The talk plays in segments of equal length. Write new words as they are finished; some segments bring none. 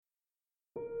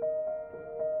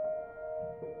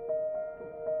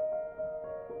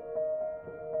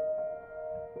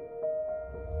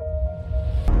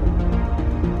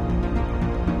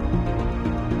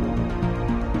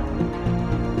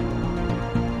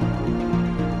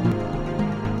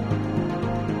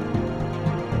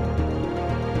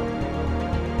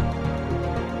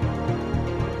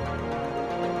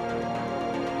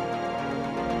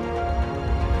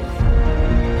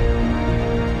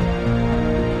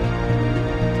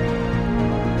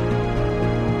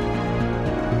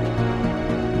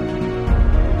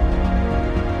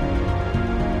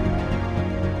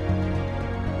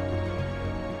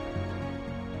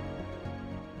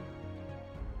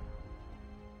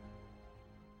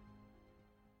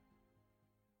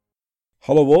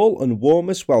Hello all and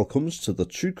warmest welcomes to the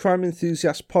True Crime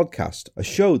Enthusiast podcast, a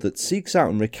show that seeks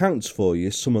out and recounts for you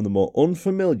some of the more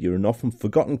unfamiliar and often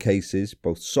forgotten cases,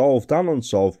 both solved and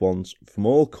unsolved ones, from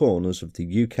all corners of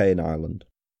the UK and Ireland.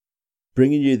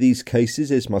 Bringing you these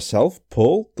cases is myself,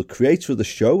 Paul, the creator of the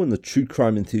show and the True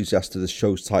Crime Enthusiast of the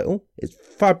show's title. It's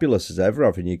fabulous as ever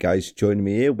having you guys joining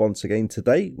me here once again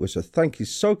today, which I thank you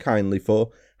so kindly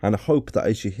for, and I hope that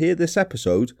as you hear this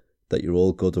episode, that you're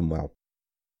all good and well.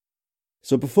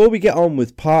 So before we get on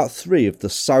with part 3 of the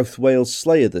South Wales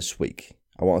Slayer this week,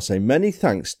 I want to say many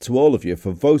thanks to all of you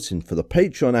for voting for the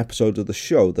Patreon episode of the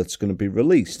show that's going to be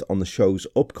released on the show's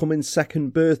upcoming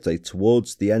second birthday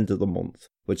towards the end of the month,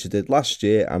 which I did last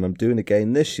year and I'm doing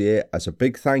again this year as a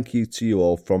big thank you to you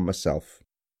all from myself.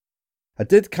 I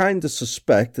did kind of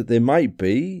suspect that there might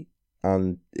be,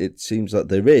 and it seems that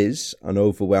there is, an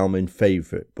overwhelming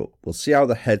favourite, but we'll see how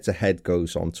the head-to-head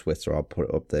goes on Twitter. I'll put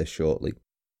it up there shortly.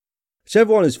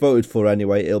 Whichever one is voted for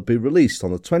anyway, it'll be released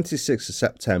on the 26th of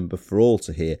September for all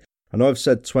to hear. I know I've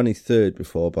said 23rd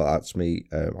before, but that's me,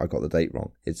 I got the date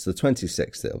wrong. It's the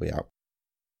 26th it'll be out.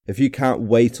 If you can't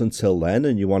wait until then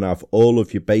and you want to have all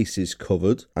of your bases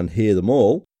covered and hear them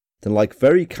all, then like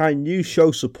very kind new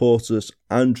show supporters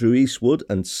Andrew Eastwood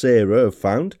and Sarah have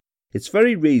found, it's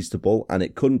very reasonable and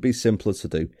it couldn't be simpler to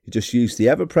do. You just use the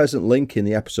ever-present link in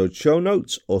the episode show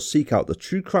notes or seek out the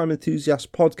True Crime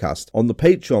Enthusiast podcast on the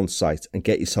Patreon site and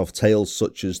get yourself tales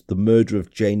such as The Murder of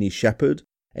Janie Shepherd,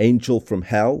 Angel from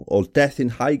Hell or Death in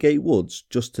Highgate Woods,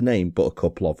 just to name but a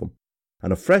couple of them.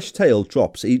 And a fresh tale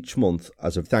drops each month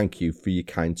as a thank you for your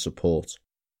kind support.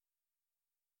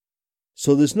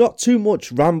 So there's not too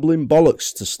much rambling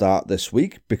bollocks to start this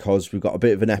week because we've got a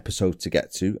bit of an episode to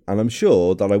get to, and I'm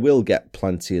sure that I will get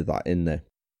plenty of that in there.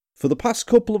 For the past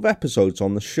couple of episodes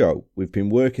on the show, we've been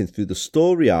working through the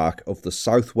story arc of the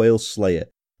South Wales Slayer,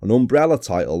 an umbrella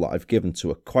title that I've given to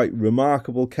a quite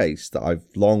remarkable case that I've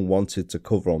long wanted to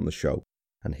cover on the show,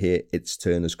 and here its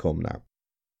turn has come now.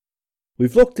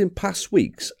 We've looked in past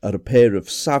weeks at a pair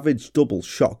of savage double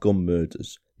shotgun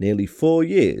murders, nearly 4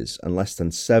 years and less than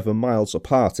 7 miles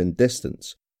apart in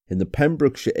distance, in the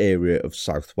Pembrokeshire area of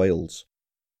South Wales.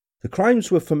 The crimes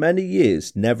were for many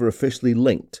years never officially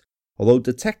linked, although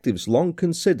detectives long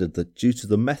considered that due to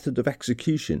the method of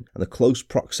execution and the close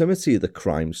proximity of the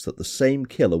crimes that the same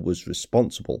killer was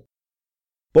responsible.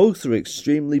 Both are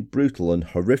extremely brutal and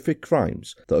horrific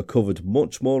crimes that are covered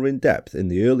much more in depth in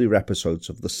the earlier episodes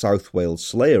of the South Wales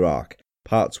Slayer arc,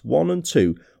 parts 1 and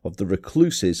 2 of the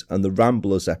Recluses and the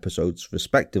Ramblers episodes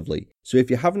respectively, so if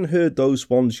you haven't heard those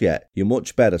ones yet, you're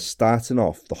much better starting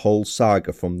off the whole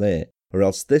saga from there, or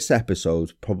else this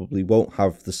episode probably won't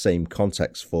have the same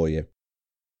context for you.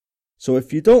 So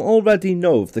if you don't already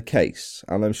know of the case,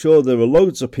 and I'm sure there are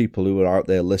loads of people who are out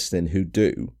there listening who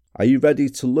do, are you ready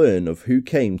to learn of who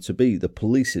came to be the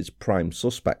police's prime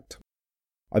suspect?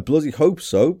 I bloody hope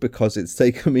so, because it's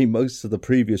taken me most of the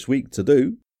previous week to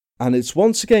do. And it's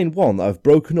once again one that I've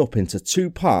broken up into 2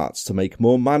 parts to make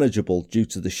more manageable due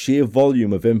to the sheer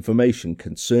volume of information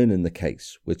concerning the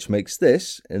case, which makes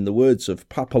this, in the words of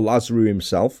Papa Lazarou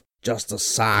himself, just a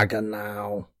saga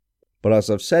now. But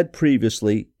as I've said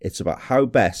previously, it's about how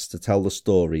best to tell the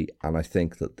story, and I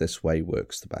think that this way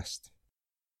works the best.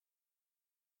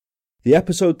 The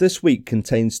episode this week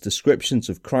contains descriptions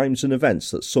of crimes and events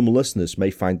that some listeners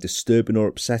may find disturbing or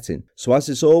upsetting, so as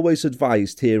is always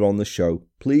advised here on the show,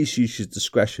 please use your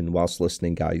discretion whilst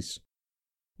listening, guys.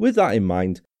 With that in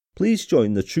mind, please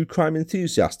join the True Crime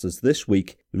Enthusiast as this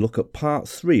week we look at part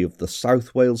 3 of the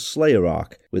South Wales Slayer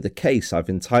arc with a case I've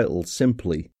entitled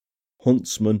simply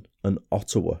Huntsman and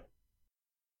Ottawa.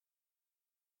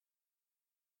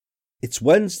 It's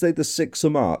Wednesday the 6th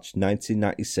of March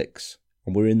 1996.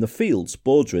 And we're in the fields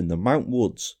bordering the Mount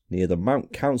Woods near the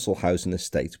Mount Council housing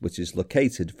estate, which is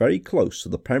located very close to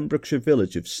the Pembrokeshire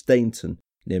village of Stainton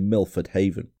near Milford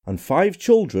Haven. And 5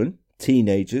 children,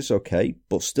 teenagers okay,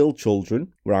 but still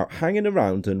children, were out hanging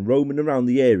around and roaming around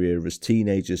the area as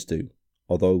teenagers do,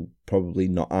 although probably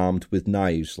not armed with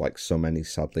knives like so many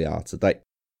sadly are today.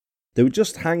 They were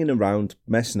just hanging around,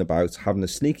 messing about, having a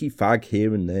sneaky fag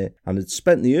here and there, and had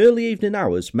spent the early evening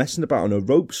hours messing about on a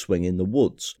rope swing in the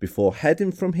woods before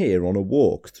heading from here on a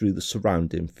walk through the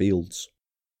surrounding fields.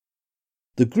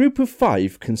 The group of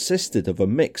 5 consisted of a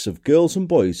mix of girls and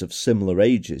boys of similar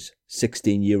ages,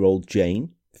 16-year-old Jane,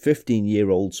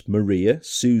 15-year-olds Maria,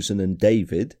 Susan and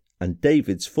David's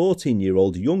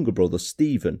 14-year-old younger brother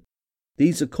Stephen.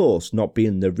 These of course not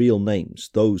being their real names,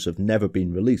 those have never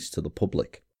been released to the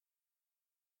public.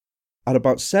 At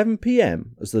about 7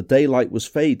 p.m, as the daylight was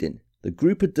fading, the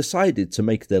group had decided to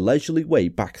make their leisurely way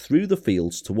back through the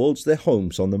fields towards their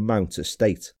homes on the Mount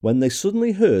estate, when they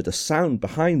suddenly heard a sound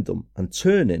behind them and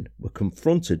turning were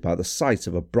confronted by the sight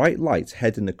of a bright light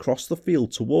heading across the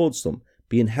field towards them,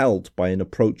 being held by an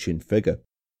approaching figure.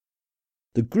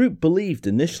 The group believed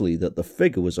initially that the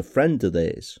figure was a friend of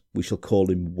theirs, we shall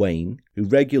call him Wayne, who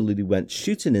regularly went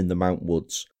shooting in the Mount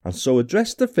woods, and so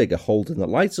addressed the figure holding the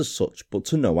light as such, but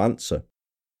to no answer.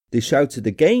 They shouted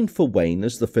again for Wayne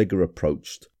as the figure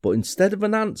approached, but instead of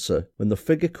an answer, when the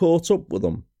figure caught up with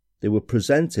them, they were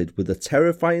presented with the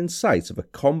terrifying sight of a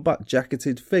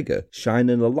combat-jacketed figure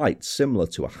shining a light similar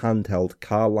to a handheld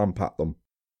car lamp at them.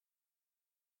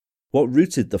 What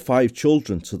rooted the 5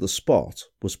 children to the spot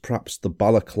was perhaps the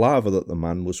balaclava that the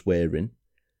man was wearing,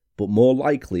 but more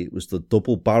likely it was the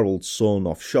double-barrelled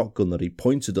sawn-off shotgun that he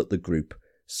pointed at the group,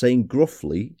 saying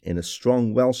gruffly, in a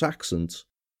strong Welsh accent,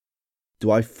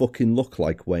 "Do I fucking look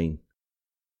like Wayne?"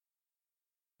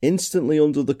 Instantly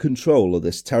under the control of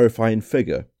this terrifying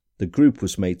figure, the group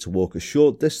was made to walk a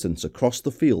short distance across the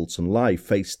fields and lie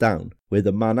face down, where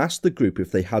the man asked the group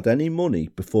if they had any money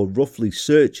before roughly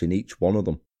searching each one of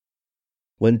them.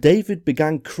 When David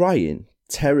began crying,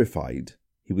 terrified,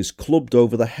 he was clubbed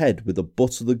over the head with the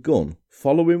butt of the gun,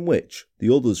 following which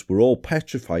the others were all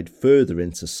petrified further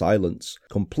into silence,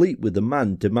 complete with the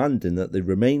man demanding that they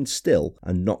remain still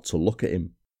and not to look at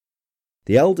him.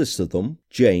 The eldest of them,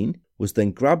 Jane, was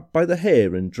then grabbed by the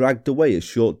hair and dragged away a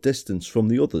short distance from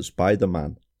the others by the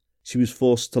man. She was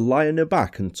forced to lie on her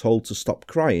back and told to stop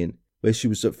crying, where she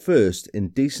was at first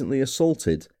indecently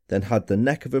assaulted, then had the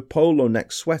neck of her polo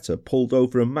neck sweater pulled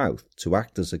over her mouth to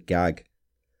act as a gag.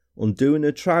 Undoing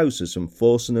her trousers and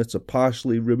forcing her to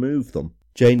partially remove them,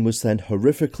 Jane was then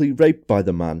horrifically raped by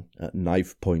the man at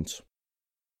knife point.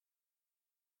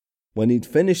 When he'd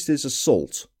finished his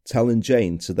assault, telling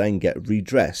Jane to then get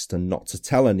redressed and not to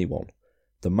tell anyone,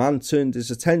 the man turned his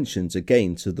attentions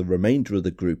again to the remainder of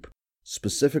the group,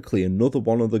 specifically another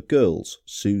one of the girls,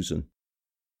 Susan.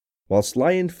 Whilst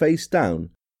lying face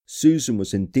down, Susan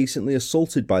was indecently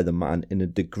assaulted by the man in a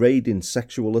degrading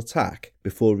sexual attack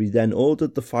before he then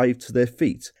ordered the 5 to their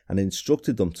feet and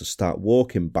instructed them to start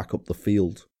walking back up the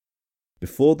field.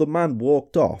 Before the man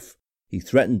walked off, he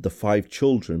threatened the 5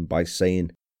 children by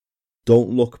saying, "Don't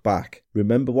look back.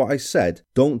 Remember what I said.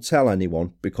 Don't tell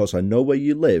anyone because I know where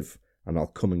you live and I'll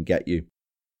come and get you."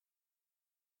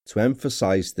 To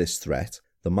emphasise this threat,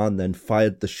 the man then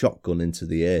fired the shotgun into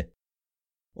the air.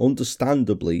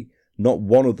 Understandably, not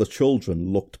one of the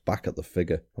children looked back at the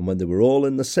figure, and when they were all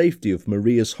in the safety of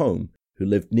Maria's home, who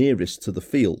lived nearest to the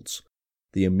fields,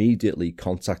 they immediately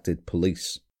contacted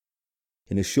police.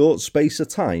 In a short space of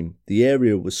time, the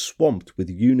area was swamped with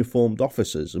uniformed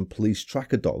officers and police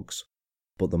tracker dogs,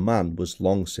 but the man was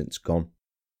long since gone.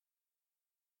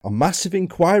 A massive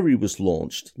inquiry was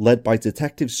launched, led by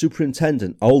Detective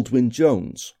Superintendent Aldwin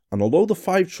Jones, and although the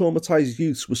 5 traumatised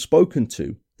youths were spoken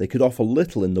to, they could offer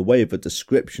little in the way of a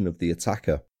description of the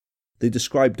attacker. They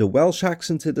described a Welsh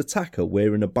accented attacker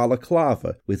wearing a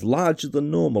balaclava with larger than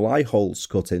normal eye holes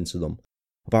cut into them,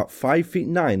 about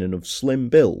 5'9" and of slim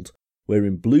build,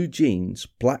 wearing blue jeans,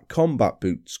 black combat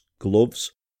boots,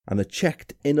 gloves, and a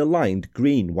checked inner-lined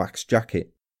green wax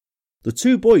jacket. The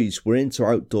 2 boys were into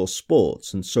outdoor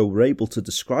sports and so were able to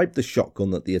describe the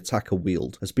shotgun that the attacker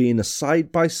wielded as being a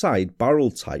side-by-side barrel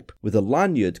type with a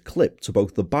lanyard clipped to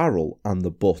both the barrel and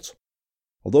the butt.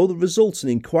 Although the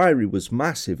resulting inquiry was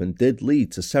massive and did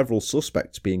lead to several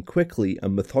suspects being quickly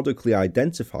and methodically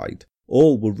identified,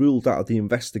 all were ruled out of the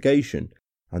investigation,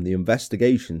 and the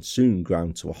investigation soon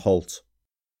ground to a halt.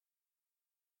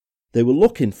 They were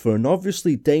looking for an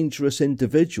obviously dangerous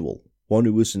individual, one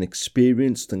who was an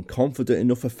experienced and confident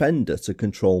enough offender to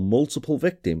control multiple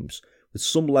victims with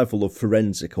some level of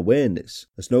forensic awareness,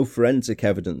 as no forensic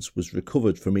evidence was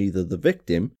recovered from either the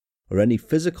victim or any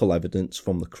physical evidence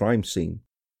from the crime scene.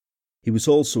 He was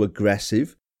also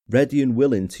aggressive, ready and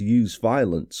willing to use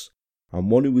violence, and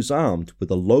one who was armed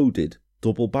with a loaded,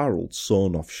 double-barrelled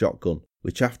sawn-off shotgun,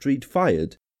 which after he'd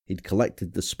fired, he'd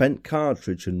collected the spent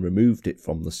cartridge and removed it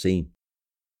from the scene.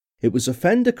 It was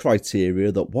offender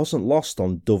criteria that wasn't lost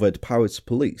on Dyfed-Powys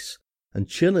police, and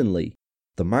chillingly,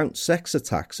 the Mount sex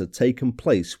attacks had taken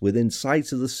place within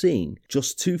sight of the scene,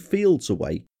 just 2 fields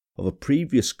away, of a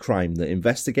previous crime that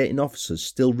investigating officers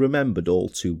still remembered all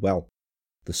too well,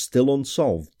 the still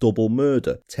unsolved double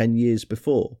murder 10 years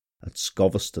before at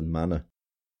Scoverston Manor.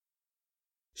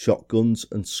 Shotguns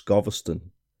and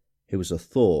Scoverston. It was a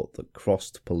thought that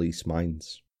crossed police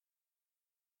minds.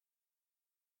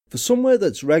 For somewhere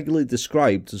that's regularly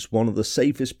described as one of the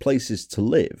safest places to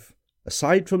live,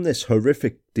 Aside from this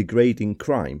horrific, degrading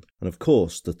crime, and of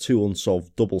course the 2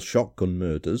 unsolved double shotgun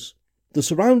murders, the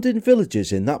surrounding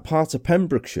villages in that part of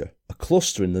Pembrokeshire, a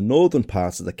cluster in the northern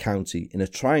part of the county in a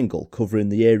triangle covering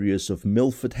the areas of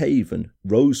Milford Haven,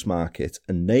 Rosemarket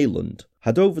and Neyland,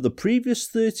 had over the previous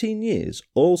 13 years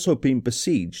also been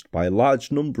besieged by a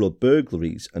large number of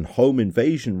burglaries and home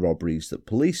invasion robberies that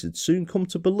police had soon come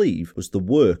to believe was the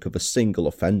work of a single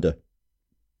offender.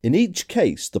 In each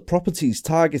case, the properties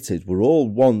targeted were all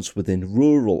ones within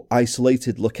rural,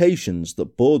 isolated locations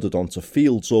that bordered onto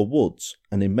fields or woods,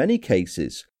 and in many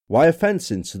cases, wire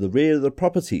fencing to the rear of the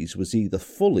properties was either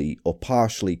fully or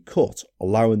partially cut,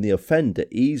 allowing the offender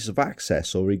ease of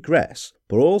access or egress,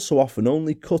 but also often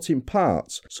only cut in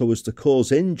parts so as to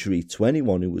cause injury to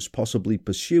anyone who was possibly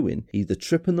pursuing, either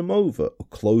tripping them over or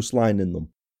clotheslining them.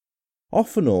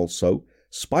 Often also,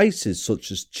 spices such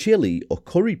as chili or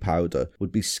curry powder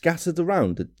would be scattered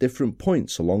around at different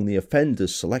points along the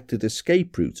offender's selected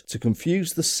escape route to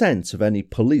confuse the scent of any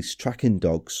police tracking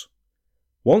dogs.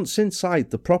 Once inside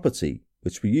the property,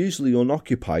 which were usually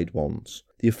unoccupied ones,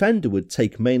 the offender would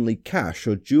take mainly cash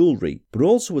or jewellery, but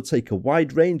also would take a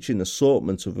wide-ranging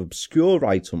assortment of obscure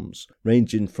items,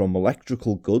 ranging from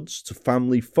electrical goods to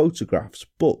family photographs,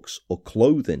 books or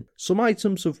clothing, some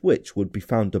items of which would be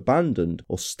found abandoned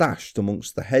or stashed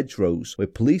amongst the hedgerows where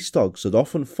police dogs had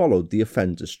often followed the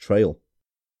offender's trail.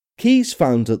 Keys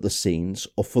found at the scenes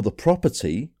or for the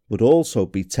property would also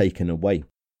be taken away.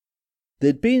 There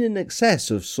had been in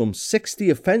excess of some 60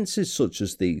 offences such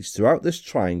as these throughout this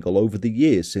triangle over the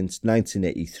years since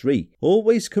 1983,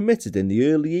 always committed in the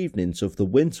early evenings of the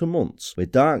winter months where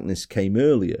darkness came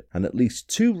earlier, and at least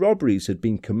 2 robberies had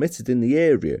been committed in the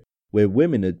area where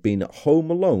women had been at home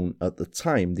alone at the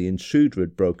time the intruder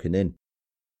had broken in.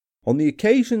 On the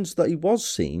occasions that he was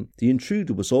seen, the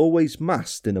intruder was always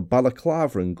masked in a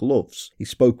balaclava and gloves. He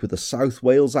spoke with a South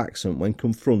Wales accent when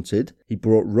confronted, he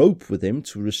brought rope with him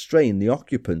to restrain the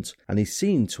occupant, and he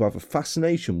seemed to have a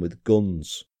fascination with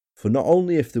guns. For not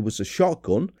only if there was a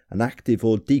shotgun, an active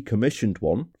or decommissioned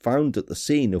one, found at the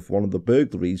scene of one of the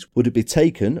burglaries would it be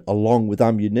taken along with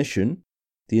ammunition,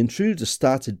 the intruder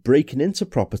started breaking into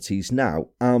properties now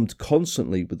armed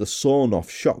constantly with a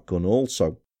sawn-off shotgun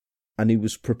also. And he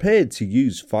was prepared to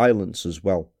use violence as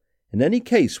well. In any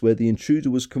case where the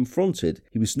intruder was confronted,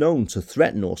 he was known to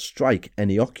threaten or strike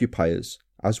any occupiers,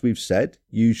 as we've said,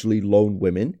 usually lone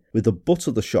women, with the butt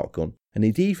of the shotgun, and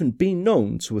he'd even been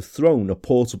known to have thrown a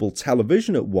portable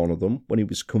television at one of them when he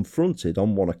was confronted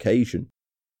on one occasion.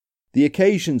 The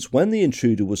occasions when the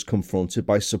intruder was confronted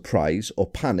by surprise or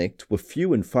panicked were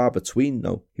few and far between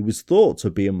though. He was thought to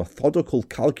be a methodical,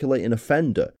 calculating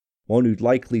offender, one who'd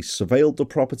likely surveilled the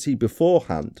property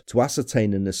beforehand to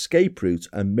ascertain an escape route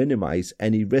and minimise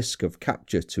any risk of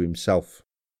capture to himself.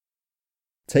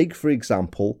 Take, for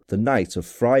example, the night of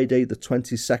Friday the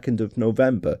 22nd of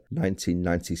November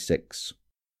 1996.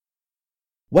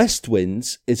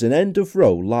 Westwinds is an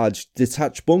end-of-row large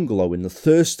detached bungalow in the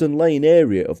Thurston Lane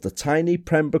area of the tiny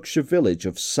Pembrokeshire village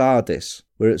of Sardis,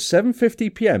 where at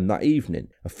 7:50pm that evening,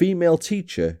 a female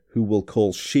teacher, who we'll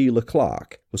call Sheila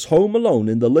Clark, was home alone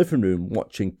in the living room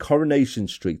watching Coronation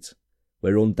Street,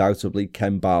 where undoubtedly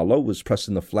Ken Barlow was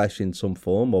pressing the flesh in some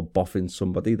form or boffing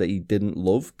somebody that he didn't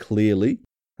love, clearly,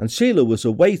 and Sheila was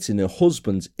awaiting her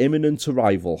husband's imminent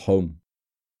arrival home.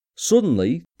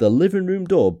 Suddenly, the living room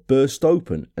door burst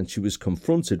open and she was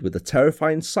confronted with the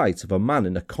terrifying sight of a man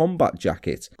in a combat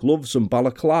jacket, gloves and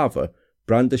balaclava,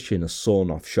 brandishing a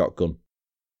sawn-off shotgun.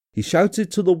 He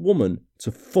shouted to the woman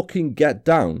to fucking get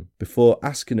down before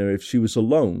asking her if she was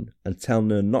alone and telling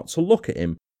her not to look at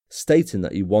him, stating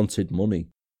that he wanted money.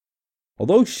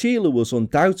 Although Sheila was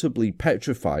undoubtedly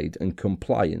petrified and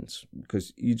compliant,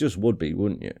 because you just would be,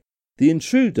 wouldn't you? The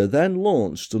intruder then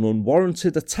launched an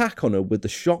unwarranted attack on her with the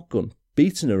shotgun,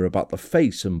 beating her about the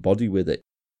face and body with it.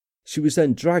 She was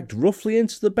then dragged roughly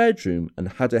into the bedroom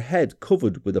and had her head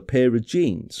covered with a pair of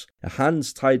jeans, her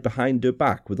hands tied behind her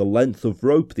back with a length of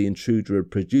rope the intruder had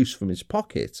produced from his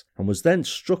pocket, and was then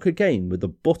struck again with the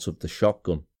butt of the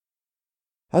shotgun.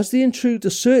 As the intruder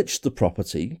searched the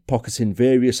property, pocketing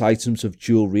various items of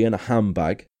jewellery and a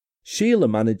handbag, Sheila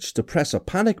managed to press a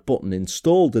panic button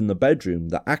installed in the bedroom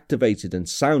that activated and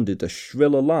sounded a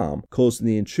shrill alarm, causing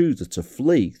the intruder to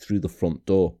flee through the front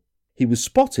door. He was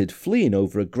spotted fleeing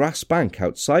over a grass bank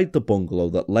outside the bungalow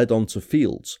that led onto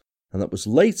fields, and that was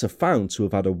later found to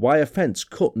have had a wire fence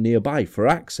cut nearby for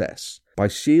access by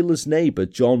Sheila's neighbour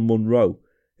John Munro,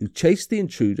 who chased the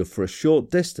intruder for a short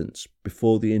distance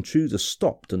before the intruder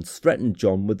stopped and threatened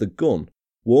John with a gun,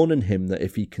 warning him that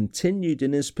if he continued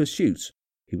in his pursuit,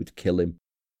 he would kill him.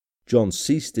 John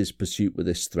ceased his pursuit with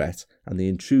this threat and the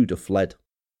intruder fled.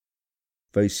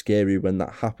 Very scary when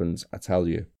that happens, I tell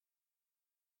you.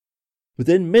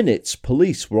 Within minutes,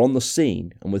 police were on the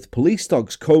scene, and with police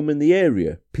dogs combing the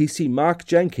area, PC Mark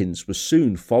Jenkins was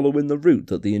soon following the route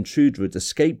that the intruder had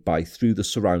escaped by through the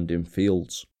surrounding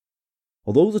fields.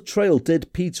 Although the trail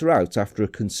did peter out after a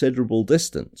considerable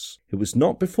distance, it was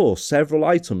not before several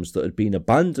items that had been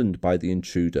abandoned by the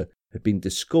intruder had been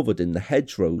discovered in the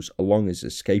hedgerows along his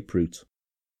escape route.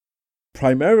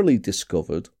 Primarily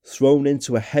discovered, thrown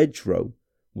into a hedgerow,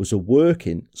 was a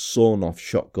working sawn-off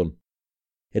shotgun.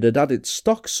 It had had its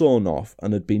stock sawn off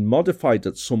and had been modified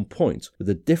at some point, with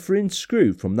a differing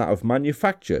screw from that of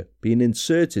manufacture being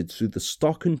inserted through the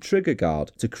stock and trigger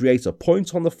guard to create a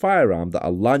point on the firearm that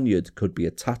a lanyard could be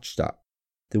attached at.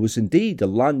 There was indeed a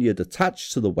lanyard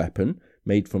attached to the weapon,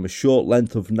 made from a short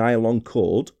length of nylon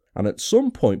cord, and at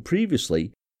some point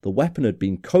previously, the weapon had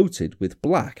been coated with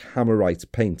black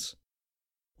Hammerite paint.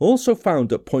 Also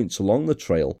found at points along the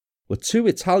trail were 2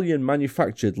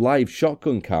 Italian-manufactured live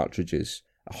shotgun cartridges,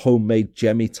 a homemade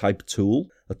Jemmy-type tool,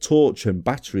 a torch and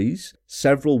batteries,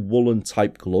 several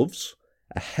woolen-type gloves,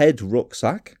 a head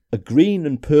rucksack, a green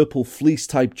and purple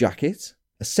fleece-type jacket,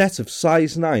 a set of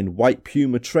size 9 white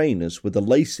Puma trainers with the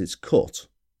laces cut,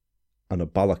 and a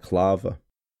balaclava.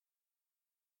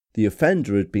 The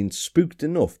offender had been spooked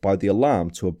enough by the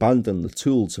alarm to abandon the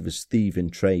tools of his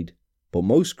thieving trade, but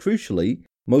most crucially,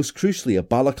 a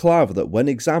balaclava that when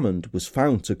examined was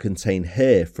found to contain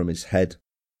hair from his head,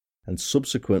 and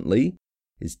subsequently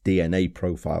his DNA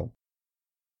profile.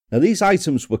 Now these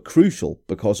items were crucial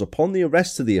because upon the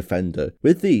arrest of the offender,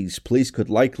 with these police could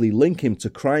likely link him to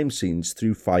crime scenes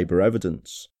through fibre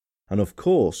evidence. And of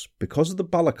course, because of the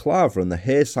balaclava and the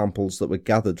hair samples that were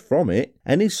gathered from it,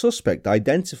 any suspect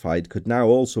identified could now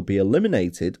also be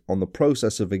eliminated on the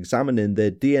process of examining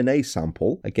their DNA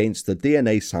sample against the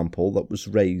DNA sample that was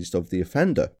raised of the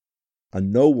offender.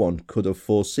 And no one could have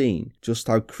foreseen just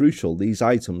how crucial these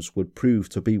items would prove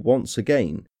to be once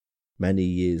again, many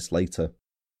years later.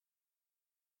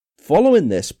 Following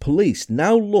this, police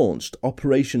now launched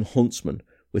Operation Huntsman,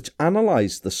 which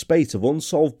analysed the spate of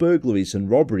unsolved burglaries and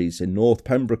robberies in North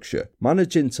Pembrokeshire,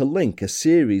 managing to link a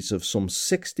series of some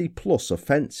 60-plus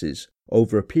offences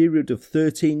over a period of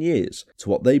 13 years to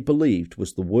what they believed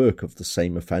was the work of the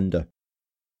same offender.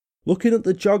 Looking at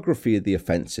the geography of the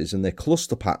offences and their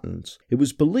cluster patterns, it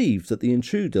was believed that the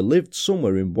intruder lived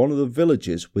somewhere in one of the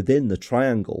villages within the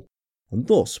triangle, and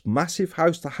thus massive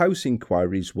house-to-house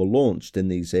inquiries were launched in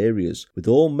these areas, with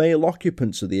all male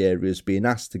occupants of the areas being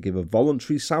asked to give a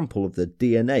voluntary sample of their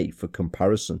DNA for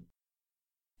comparison.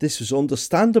 This was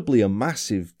understandably a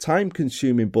massive,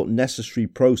 time-consuming but necessary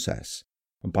process,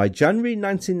 and by January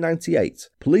 1998,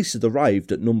 police had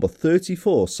arrived at number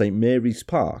 34 St Mary's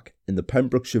Park in the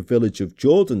Pembrokeshire village of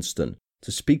Jordenston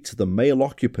to speak to the male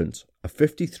occupant, a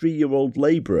 53-year-old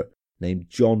labourer named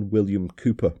John William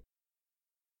Cooper.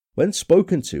 When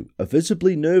spoken to, a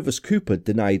visibly nervous Cooper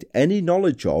denied any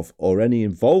knowledge of or any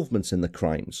involvement in the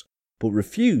crimes, but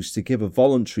refused to give a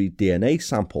voluntary DNA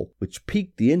sample, which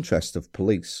piqued the interest of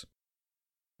police.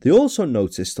 They also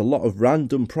noticed a lot of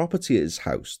random property at his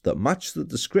house that matched the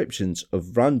descriptions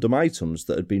of random items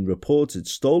that had been reported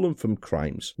stolen from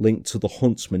crimes linked to the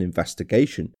Huntsman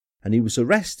investigation, and he was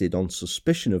arrested on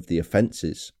suspicion of the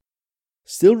offences.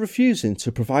 Still refusing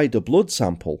to provide a blood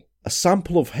sample, a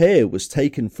sample of hair was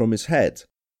taken from his head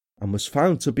and was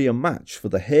found to be a match for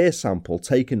the hair sample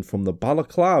taken from the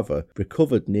balaclava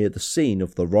recovered near the scene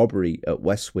of the robbery at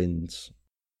West Winds.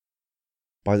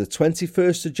 By the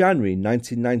 21st of January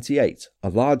 1998, a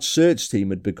large search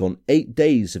team had begun 8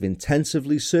 days of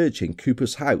intensively searching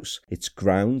Cooper's house, its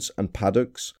grounds and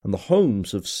paddocks, and the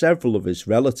homes of several of his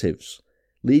relatives,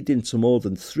 leading to more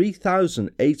than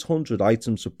 3,800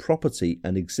 items of property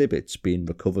and exhibits being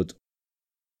recovered.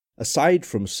 Aside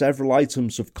from several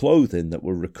items of clothing that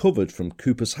were recovered from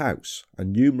Cooper's house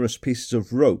and numerous pieces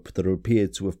of rope that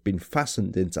appeared to have been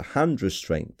fastened into hand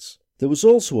restraints, there was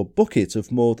also a bucket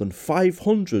of more than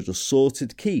 500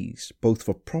 assorted keys, both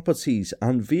for properties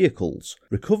and vehicles,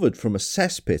 recovered from a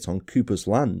cesspit on Cooper's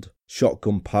land,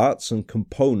 shotgun parts and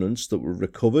components that were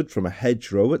recovered from a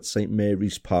hedgerow at St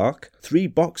Mary's Park, 3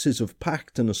 boxes of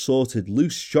packed and assorted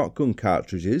loose shotgun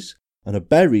cartridges, and a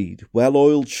buried,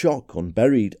 well-oiled shotgun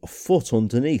buried a foot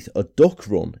underneath a duck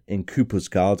run in Cooper's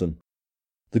garden.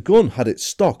 The gun had its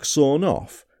stock sawn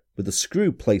off, with a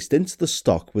screw placed into the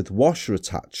stock with washer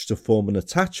attached to form an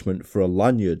attachment for a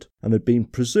lanyard, and had been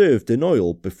preserved in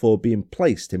oil before being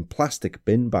placed in plastic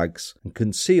bin bags and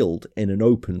concealed in an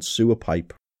open sewer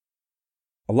pipe.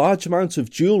 A large amount of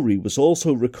jewellery was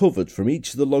also recovered from each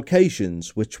of the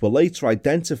locations, which were later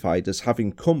identified as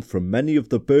having come from many of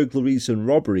the burglaries and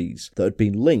robberies that had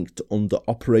been linked under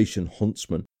Operation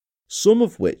Huntsman, some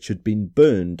of which had been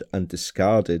burned and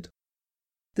discarded.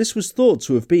 This was thought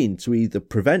to have been to either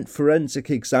prevent forensic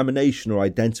examination or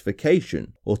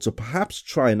identification, or to perhaps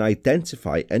try and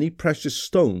identify any precious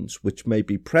stones which may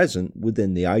be present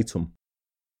within the item.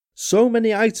 So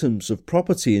many items of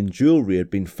property and jewellery had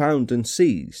been found and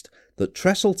seized that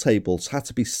trestle tables had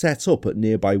to be set up at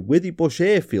nearby Withybush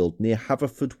Airfield near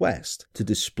Haverfordwest to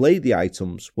display the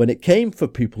items when it came for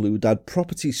people who had had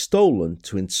property stolen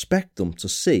to inspect them to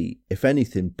see if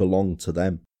anything belonged to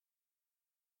them.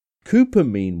 Cooper,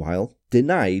 meanwhile,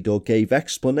 denied or gave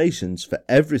explanations for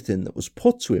everything that was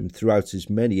put to him throughout his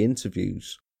many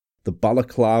interviews. The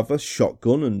balaclava,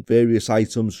 shotgun and various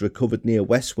items recovered near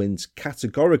Westwinds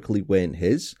categorically weren't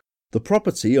his. The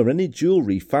property or any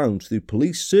jewellery found through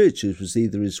police searches was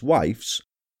either his wife's,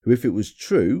 who if it was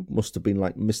true must have been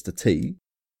like Mr. T,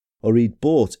 or he'd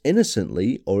bought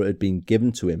innocently or it had been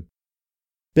given to him.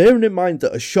 Bearing in mind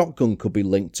that a shotgun could be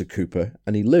linked to Cooper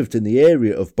and he lived in the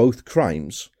area of both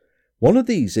crimes, one of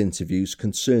these interviews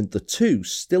concerned the two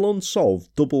still unsolved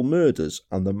double murders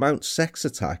and the Mount Sex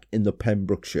attack in the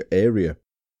Pembrokeshire area.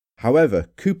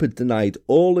 However, Cooper denied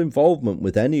all involvement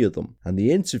with any of them, and the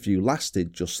interview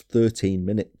lasted just 13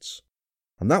 minutes.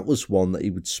 And that was one that he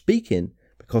would speak in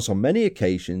because on many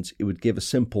occasions he would give a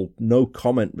simple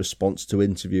no-comment response to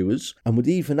interviewers and would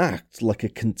even act like a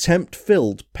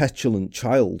contempt-filled, petulant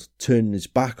child, turning his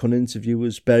back on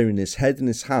interviewers, burying his head in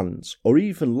his hands, or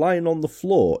even lying on the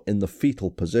floor in the fetal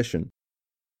position.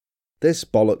 This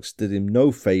bollocks did him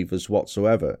no favours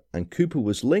whatsoever, and Cooper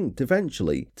was linked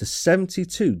eventually to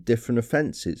 72 different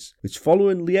offences, which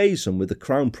following liaison with the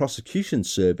Crown Prosecution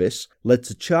Service led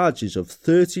to charges of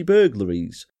 30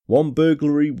 burglaries, 1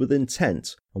 burglary with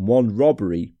intent and 1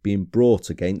 robbery being brought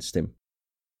against him.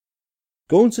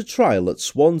 Going to trial at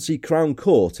Swansea Crown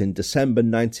Court in December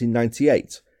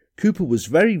 1998, Cooper was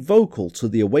very vocal to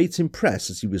the awaiting press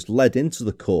as he was led into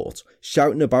the court,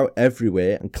 shouting about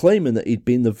everywhere and claiming that he'd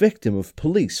been the victim of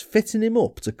police fitting him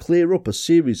up to clear up a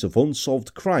series of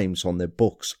unsolved crimes on their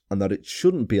books and that it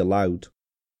shouldn't be allowed.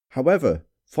 However,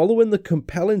 following the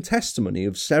compelling testimony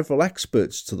of several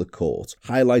experts to the court,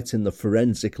 highlighting the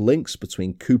forensic links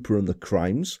between Cooper and the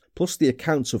crimes, plus the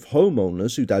accounts of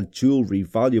homeowners who'd had jewellery,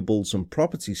 valuables and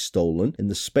property stolen in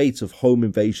the spate of home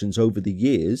invasions over the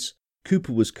years,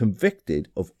 Cooper was convicted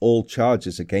of all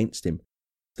charges against him.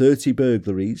 30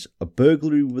 burglaries, a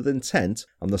burglary with intent,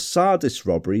 and the Sardis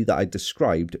robbery that I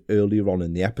described earlier on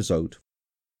in the episode.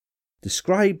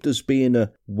 Described as being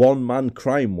a one-man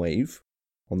crime wave,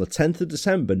 on the 10th of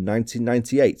December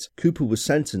 1998, Cooper was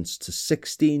sentenced to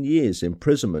 16 years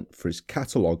imprisonment for his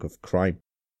catalogue of crime.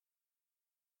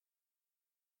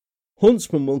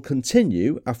 Huntsman will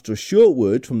continue after a short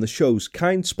word from the show's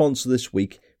kind sponsor this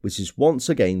week, which is once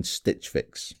again Stitch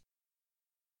Fix.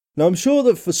 Now I'm sure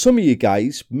that for some of you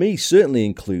guys, me certainly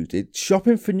included,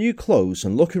 shopping for new clothes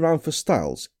and looking around for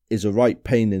styles is a right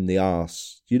pain in the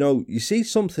arse. You know, you see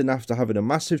something after having a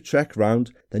massive trek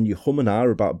round, then you hum and ah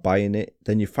about buying it,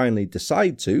 then you finally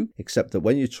decide to, except that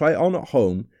when you try it on at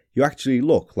home, you actually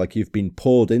look like you've been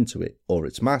poured into it, or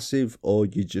it's massive, or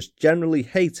you just generally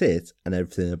hate it and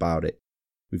everything about it.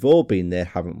 We've all been there,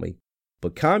 haven't we?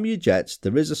 But calm your jets,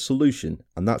 there is a solution,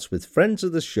 and that's with friends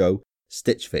of the show,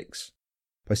 Stitch Fix.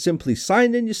 By simply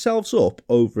signing yourselves up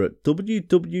over at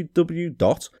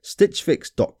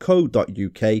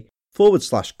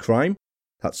www.stitchfix.co.uk/crime.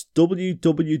 That's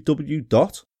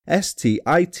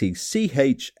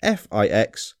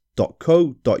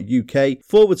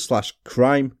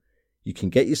www.stitchfix.co.uk/crime. You can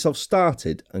get yourself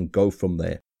started and go from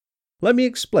there. Let me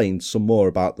explain some more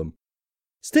about them.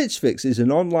 Stitch Fix is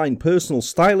an online personal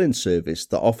styling service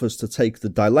that offers to take the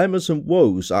dilemmas and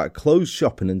woes out of clothes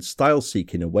shopping and style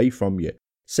seeking away from you,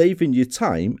 saving you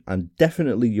time and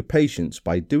definitely your patience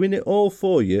by doing it all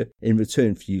for you in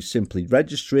return for you simply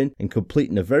registering and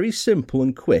completing a very simple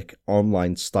and quick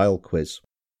online style quiz.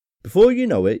 Before you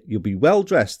know it, you'll be well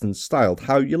dressed and styled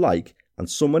how you like, and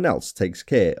someone else takes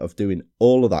care of doing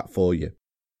all of that for you.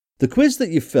 The quiz that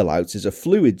you fill out is a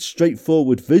fluid,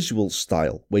 straightforward visual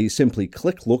style where you simply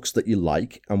click looks that you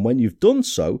like, and when you've done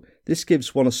so, this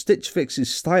gives one of Stitch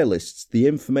Fix's stylists the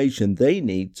information they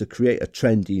need to create a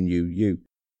trendy new you.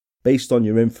 Based on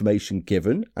your information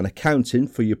given and accounting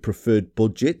for your preferred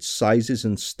budgets, sizes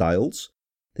and styles,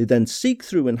 they then seek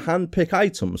through and handpick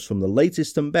items from the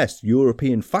latest and best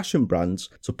European fashion brands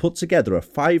to put together a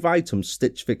 5-item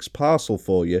Stitch Fix parcel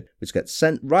for you, which gets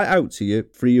sent right out to you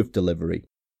free of delivery.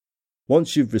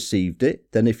 Once you've received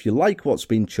it, then if you like what's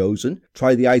been chosen,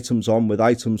 try the items on with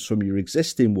items from your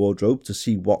existing wardrobe to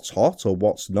see what's hot or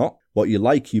what's not. What you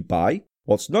like, you buy.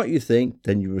 What's not, you think,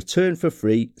 then you return for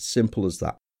free. Simple as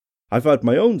that. I've had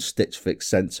my own Stitch Fix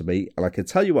sent to me, and I can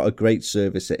tell you what a great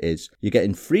service it is. You're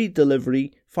getting free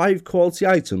delivery, 5 quality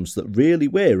items that really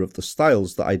were of the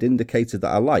styles that I'd indicated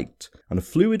that I liked, and a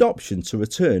fluid option to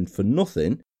return for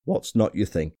nothing. What's not, you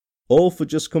think. All for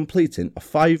just completing a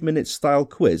 5-minute style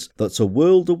quiz that's a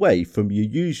world away from your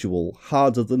usual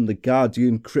harder than the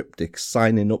Guardian cryptic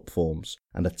signing up forms,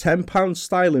 and a £10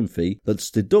 styling fee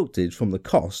that's deducted from the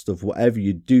cost of whatever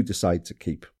you do decide to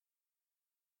keep.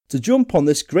 To jump on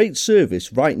this great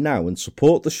service right now and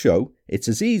support the show, it's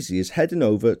as easy as heading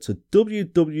over to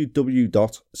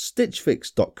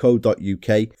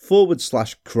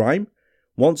www.stitchfix.co.uk/crime.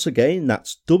 Once again,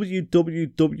 that's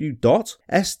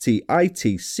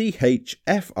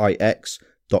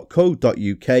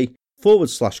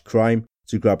www.stitchfix.co.uk/crime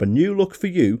to grab a new look for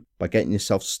you by getting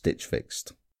yourself Stitch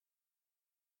Fixed.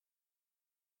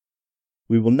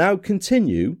 We will now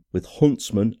continue with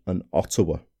Huntsman and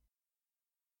Ottawa.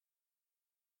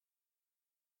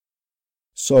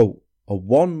 So, a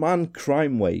one-man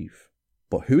crime wave.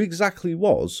 But who exactly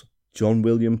was John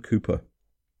William Cooper?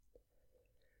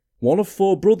 One of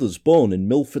 4 brothers born in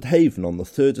Milford Haven on the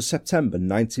 3rd of September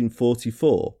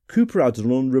 1944, Cooper had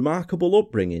an unremarkable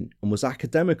upbringing and was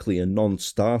academically a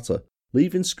non-starter,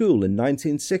 leaving school in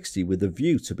 1960 with a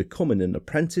view to becoming an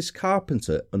apprentice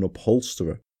carpenter and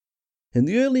upholsterer. In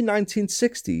the early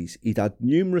 1960s, he'd had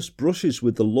numerous brushes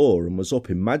with the law and was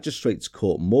up in magistrates'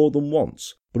 court more than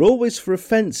once, but always for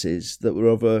offences that were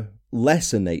of a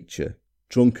lesser nature.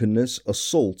 Drunkenness,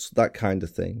 assault, that kind of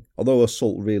thing. Although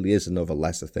assault really is another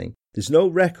lesser thing. There's no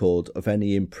record of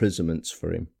any imprisonments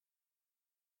for him.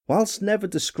 Whilst never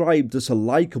described as a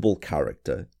likeable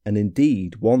character, and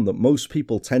indeed one that most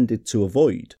people tended to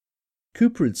avoid,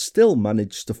 Cooper had still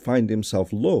managed to find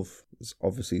himself love. There's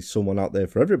obviously someone out there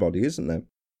for everybody, isn't there?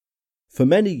 For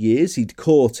many years he'd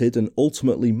courted and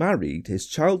ultimately married his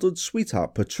childhood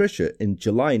sweetheart Patricia in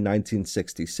July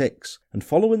 1966, and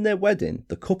following their wedding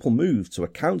the couple moved to a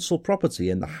council property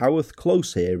in the Haworth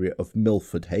Close area of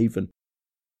Milford Haven.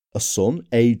 A son,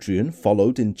 Adrian,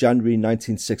 followed in January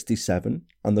 1967,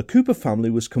 and the Cooper family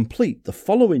was complete the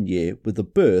following year with the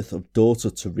birth of daughter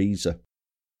Teresa.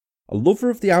 A lover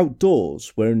of the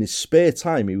outdoors, where in his spare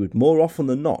time he would more often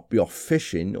than not be off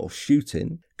fishing or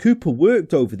shooting, Cooper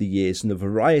worked over the years in a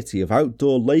variety of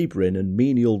outdoor labouring and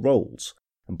menial roles,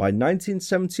 and by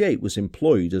 1978 was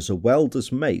employed as a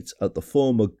welder's mate at the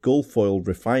former Gulf Oil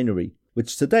refinery,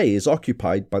 which today is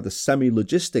occupied by the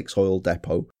Semi-Logistics Oil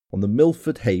Depot on the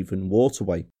Milford Haven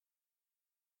waterway.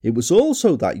 It was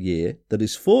also that year that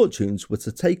his fortunes were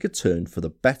to take a turn for the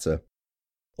better.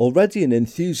 Already an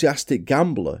enthusiastic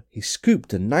gambler, he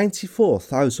scooped a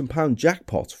 £94,000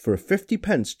 jackpot for a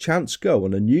 50p chance go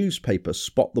on a newspaper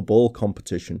spot the ball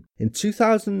competition. In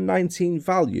 2019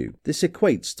 value, this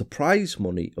equates to prize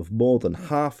money of more than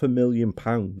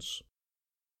 £500,000.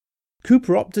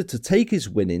 Cooper opted to take his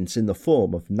winnings in the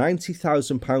form of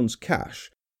 £90,000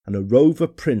 cash and a Rover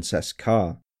Princess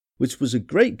car, which was a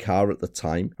great car at the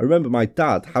time. I remember my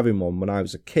dad having one when I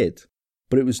was a kid.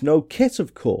 But it was no kit,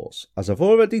 of course, as I've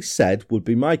already said would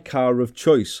be my car of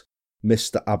choice,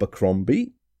 Mr. Abercrombie.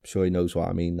 I'm sure he knows what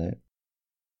I mean there.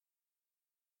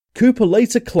 Cooper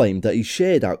later claimed that he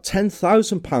shared out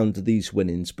 £10,000 of these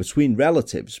winnings between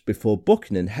relatives before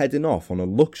booking and heading off on a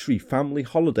luxury family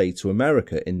holiday to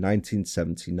America in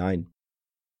 1979.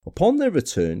 Upon their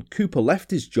return, Cooper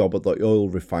left his job at the oil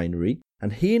refinery,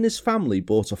 and he and his family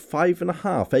bought a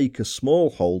 5.5-acre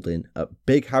small holding at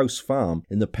Big House Farm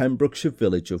in the Pembrokeshire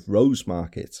village of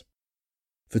Rosemarket.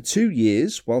 For 2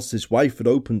 years, whilst his wife had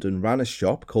opened and ran a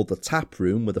shop called the Tap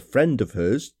Room with a friend of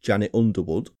hers, Janet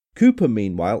Underwood, Cooper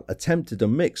meanwhile attempted a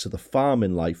mix of the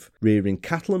farming life, rearing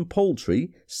cattle and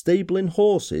poultry, stabling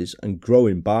horses and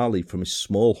growing barley from his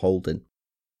small holding.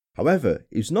 However,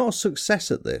 he was not a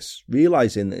success at this,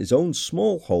 realising that his own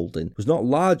small holding was not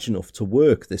large enough to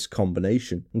work this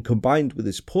combination, and combined with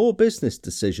his poor business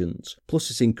decisions, plus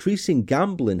his increasing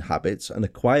gambling habits and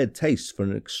acquired taste for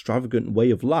an extravagant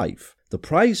way of life, the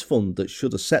prize fund that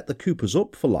should have set the Coopers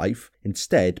up for life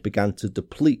instead began to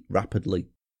deplete rapidly.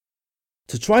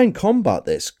 To try and combat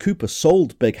this, Cooper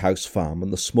sold Big House Farm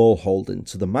and the small holding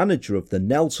to the manager of the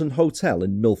Nelson Hotel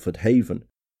in Milford Haven,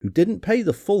 who didn't pay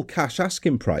the full cash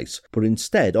asking price, but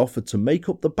instead offered to make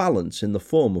up the balance in the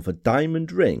form of a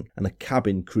diamond ring and a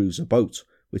cabin cruiser boat,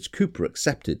 which Cooper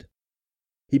accepted.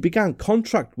 He began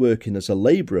contract working as a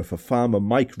labourer for farmer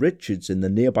Mike Richards in the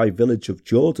nearby village of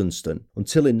Jordanston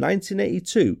until in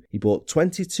 1982 he bought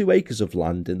 22 acres of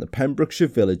land in the Pembrokeshire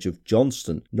village of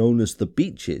Johnston, known as the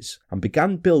Beeches, and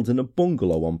began building a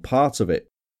bungalow on part of it.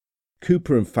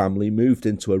 Cooper and family moved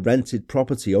into a rented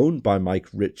property owned by Mike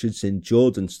Richards in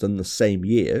Jordanston the same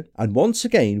year, and once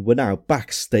again were now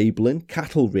back stabling,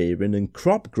 cattle rearing and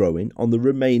crop growing on the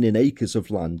remaining acres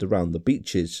of land around the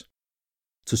Beeches.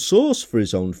 To source for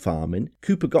his own farming,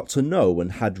 Cooper got to know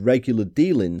and had regular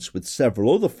dealings with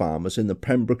several other farmers in the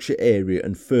Pembrokeshire area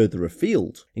and further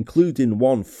afield, including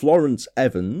one Florence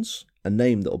Evans, a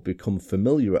name that will become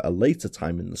familiar at a later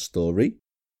time in the story,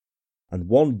 and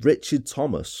one Richard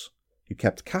Thomas, who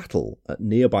kept cattle at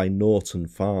nearby Norton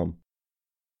Farm.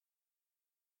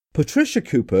 Patricia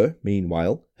Cooper,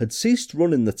 meanwhile, had ceased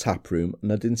running the taproom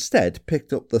and had instead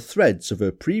picked up the threads of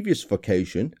her previous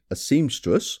vocation as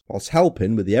seamstress whilst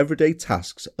helping with the everyday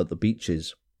tasks at the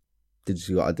Beeches. Did you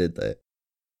see what I did there?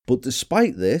 But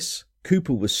despite this,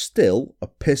 Cooper was still a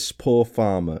piss-poor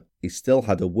farmer. He still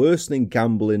had a worsening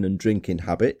gambling and drinking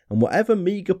habit, and whatever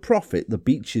meagre profit the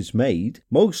Beeches made,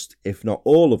 most, if not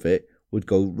all of it, would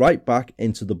go right back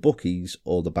into the bookies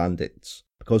or the bandits.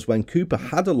 Because when Cooper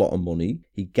had a lot of money,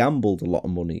 he gambled a lot of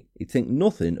money. He'd think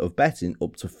nothing of betting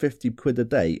up to 50 quid a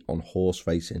day on horse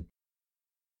racing.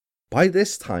 By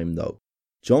this time, though,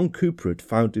 John Cooper had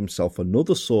found himself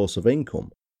another source of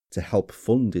income to help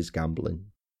fund his gambling.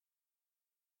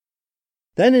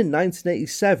 Then in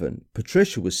 1987,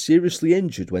 Patricia was seriously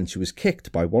injured when she was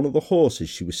kicked by one of the horses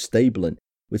she was stabling,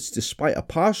 which, despite a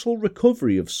partial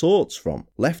recovery of sorts from,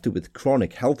 left her with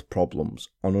chronic health problems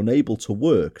and unable to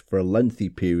work for a lengthy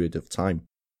period of time.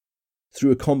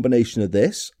 Through a combination of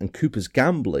this and Cooper's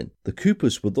gambling, the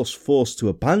Coopers were thus forced to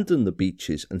abandon the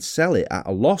Beeches and sell it at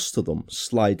a loss to them,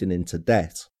 sliding into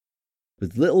debt.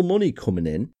 With little money coming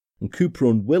in and Cooper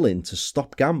unwilling to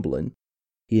stop gambling,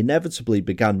 he inevitably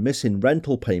began missing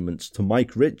rental payments to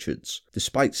Mike Richards,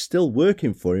 despite still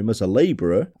working for him as a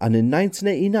labourer, and in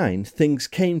 1989 things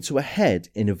came to a head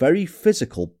in a very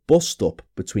physical bust-up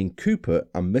between Cooper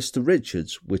and Mr.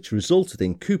 Richards, which resulted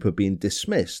in Cooper being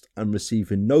dismissed and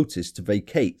receiving notice to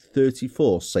vacate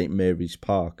 34 St Mary's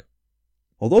Park.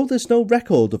 Although there's no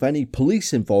record of any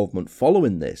police involvement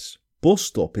following this,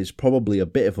 bust-up is probably a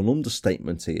bit of an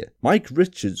understatement here. Mike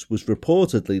Richards was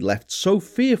reportedly left so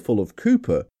fearful of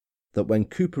Cooper that when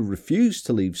Cooper refused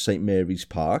to leave St Mary's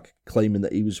Park, claiming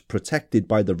that he was protected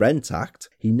by the Rent Act,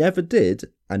 he never did,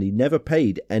 and he never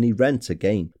paid any rent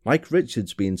again. Mike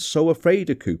Richards being so afraid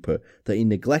of Cooper that he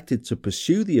neglected to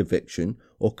pursue the eviction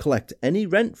or collect any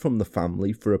rent from the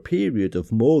family for a period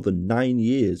of more than 9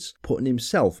 years, putting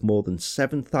himself more than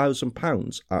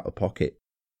 £7,000 out of pocket.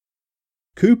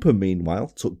 Cooper, meanwhile,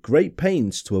 took great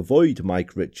pains to avoid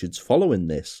Mike Richards following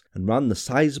this and ran the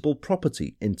sizable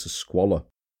property into squalor.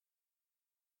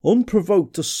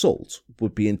 Unprovoked assault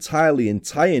would be entirely in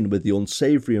tie-in with the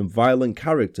unsavoury and violent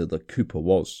character that Cooper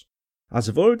was. As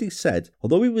I've already said,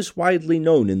 although he was widely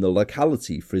known in the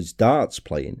locality for his darts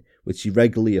playing, which he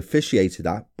regularly officiated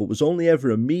at but was only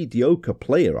ever a mediocre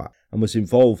player at, and was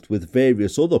involved with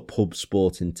various other pub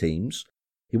sporting teams,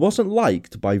 he wasn't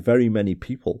liked by very many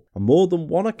people, and more than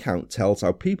one account tells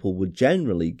how people would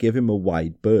generally give him a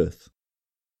wide berth.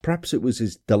 Perhaps it was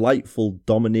his delightful,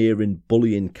 domineering,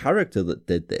 bullying character that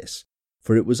did this,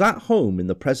 for it was at home in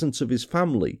the presence of his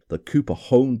family that Cooper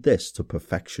honed this to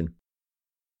perfection.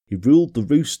 He ruled the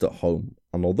roost at home,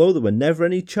 and although there were never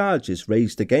any charges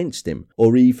raised against him,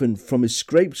 or even from his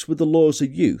scrapes with the laws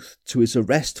of youth to his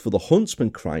arrest for the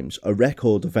Huntsman crimes a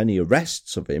record of any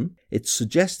arrests of him, it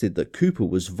suggested that Cooper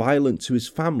was violent to his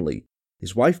family,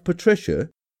 his wife Patricia,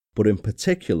 but in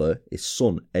particular his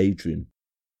son Adrian.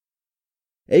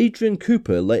 Adrian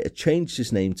Cooper later changed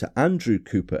his name to Andrew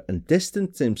Cooper and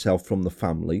distanced himself from the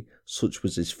family, such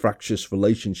was his fractious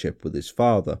relationship with his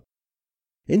father.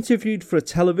 Interviewed for a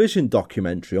television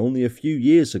documentary only a few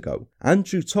years ago,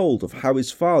 Andrew told of how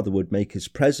his father would make his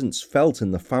presence felt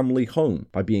in the family home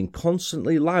by being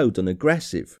constantly loud and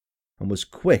aggressive, and was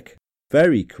quick,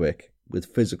 very quick,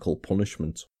 with physical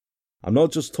punishment. I'm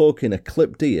not just talking a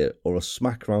clipped ear or a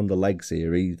smack round the legs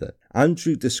here either.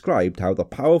 Andrew described how the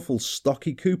powerful,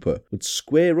 stocky Cooper would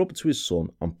square up to his son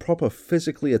and proper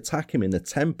physically attack him in a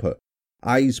temper,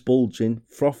 eyes bulging,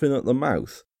 frothing at the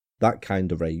mouth, that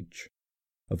kind of rage.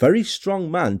 A very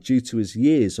strong man due to his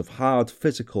years of hard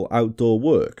physical outdoor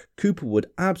work, Cooper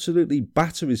would absolutely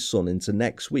batter his son into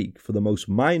next week for the most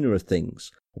minor of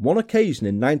things, on one occasion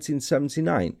in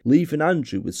 1979 leaving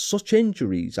Andrew with such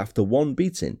injuries after one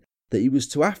beating that he was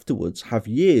to afterwards have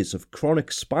years of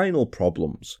chronic spinal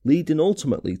problems, leading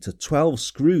ultimately to 12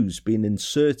 screws being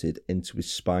inserted into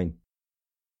his spine.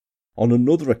 On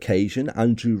another occasion,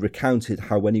 Andrew recounted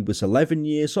how when he was 11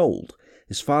 years old,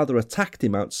 his father attacked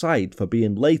him outside for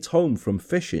being late home from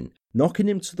fishing, knocking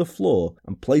him to the floor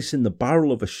and placing the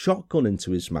barrel of a shotgun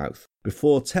into his mouth,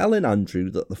 before telling Andrew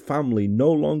that the family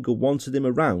no longer wanted him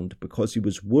around because he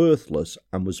was worthless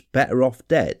and was better off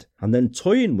dead, and then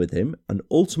toying with him and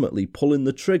ultimately pulling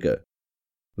the trigger,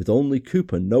 with only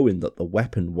Cooper knowing that the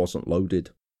weapon wasn't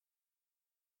loaded.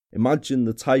 Imagine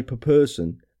the type of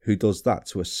person who does that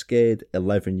to a scared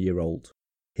 11-year-old,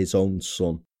 his own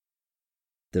son.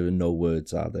 There are no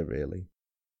words, are there really?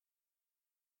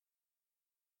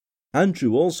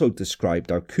 Andrew also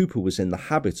described how Cooper was in the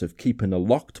habit of keeping a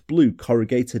locked blue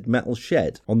corrugated metal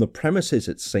shed on the premises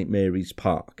at St Mary's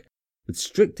Park, with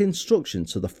strict instruction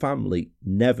to the family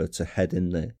never to head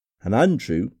in there, and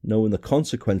Andrew, knowing the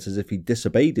consequences if he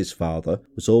disobeyed his father,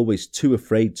 was always too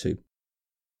afraid to.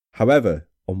 However,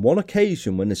 on one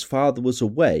occasion when his father was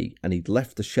away and he'd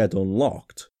left the shed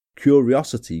unlocked,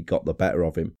 curiosity got the better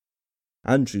of him.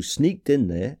 Andrew sneaked in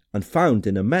there and found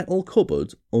in a metal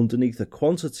cupboard underneath a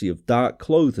quantity of dark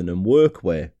clothing and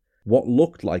workwear what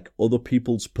looked like other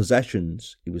people's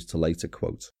possessions, he was to later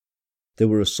quote. There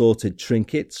were assorted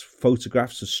trinkets,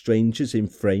 photographs of strangers in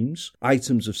frames,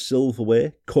 items of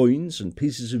silverware, coins and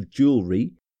pieces of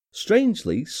jewellery,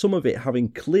 strangely some of it having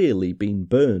clearly been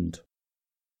burned.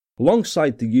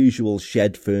 Alongside the usual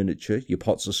shed furniture, your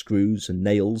pots of screws and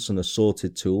nails and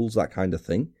assorted tools, that kind of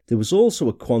thing, there was also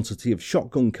a quantity of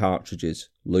shotgun cartridges,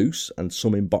 loose and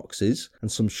some in boxes,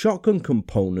 and some shotgun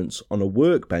components on a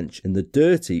workbench in the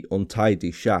dirty,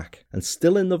 untidy shack, and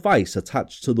still in the vise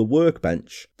attached to the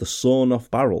workbench, the sawn-off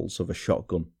barrels of a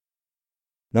shotgun.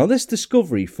 Now this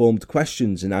discovery formed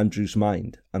questions in Andrew's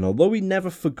mind, and although he never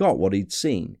forgot what he'd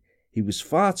seen, he was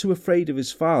far too afraid of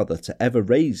his father to ever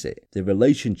raise it, the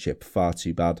relationship far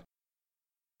too bad.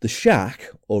 The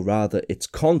shack, or rather its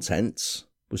contents,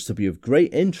 was to be of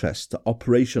great interest to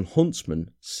Operation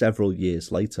Huntsman several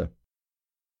years later.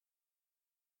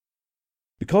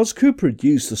 Because Cooper had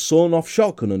used the sawn-off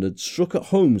shotgun and had struck at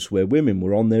homes where women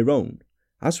were on their own,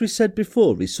 as we said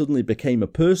before, he suddenly became a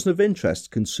person of interest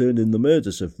concerning the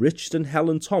murders of Richard and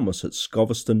Helen Thomas at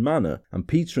Scoveston Manor and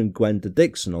Peter and Gwenda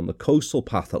Dixon on the coastal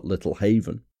path at Little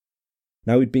Haven.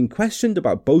 Now he'd been questioned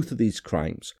about both of these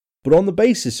crimes, but on the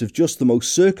basis of just the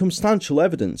most circumstantial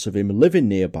evidence of him living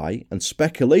nearby and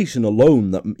speculation alone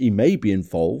that he may be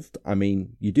involved, I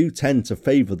mean, you do tend to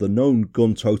favour the known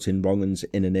gun-toting wrong-uns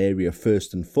in an area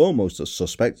first and foremost as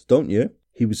suspects, don't you?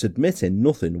 He was admitting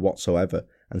nothing whatsoever,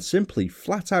 and simply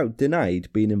flat out denied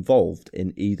being involved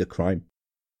in either crime.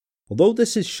 Although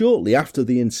this is shortly after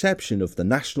the inception of the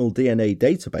National DNA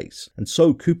Database, and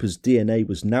so Cooper's DNA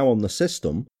was now on the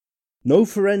system, no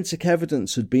forensic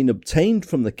evidence had been obtained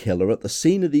from the killer at the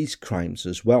scene of these crimes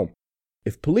as well.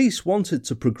 If police wanted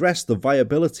to progress the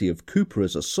viability of Cooper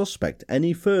as a suspect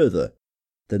any further,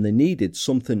 then they needed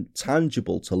something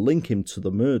tangible to link him to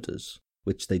the murders,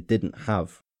 which they didn't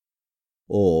have.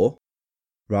 Or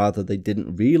rather, they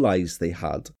didn't realise they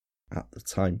had at the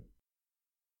time.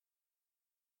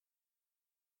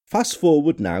 Fast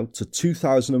forward now to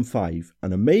 2005,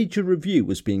 and a major review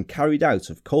was being carried out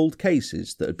of cold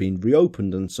cases that had been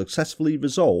reopened and successfully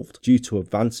resolved due to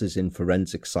advances in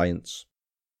forensic science.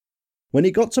 When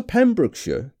it got to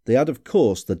Pembrokeshire, they had of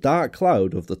course the dark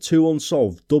cloud of the two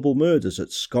unsolved double murders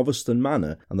at Scoveston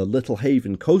Manor and the Little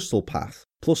Haven coastal path,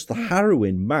 plus the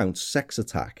harrowing Mount sex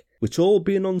attack, which all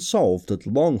being unsolved had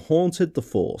long haunted the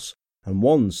force, and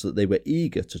ones that they were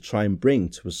eager to try and bring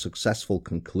to a successful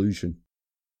conclusion.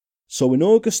 So in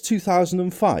August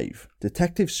 2005,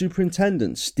 Detective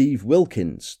Superintendent Steve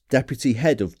Wilkins, Deputy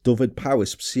Head of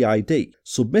Dyfed-Powys CID,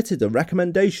 submitted a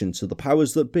recommendation to the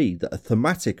powers that be that a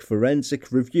thematic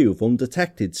forensic review of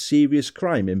undetected serious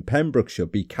crime in Pembrokeshire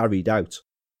be carried out,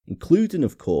 including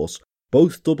of course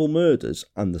both double murders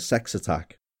and the sex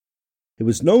attack. It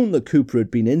was known that Cooper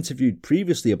had been interviewed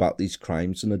previously about these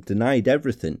crimes and had denied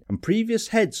everything, and previous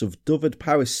heads of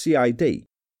Dyfed-Powys CID,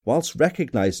 whilst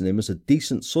recognising him as a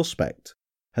decent suspect,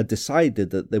 had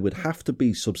decided that there would have to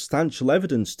be substantial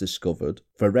evidence discovered,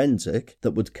 forensic,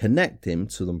 that would connect him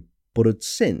to them, but had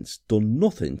since done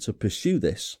nothing to pursue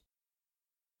this.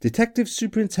 Detective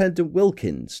Superintendent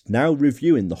Wilkins, now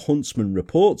reviewing the Huntsman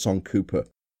reports on Cooper,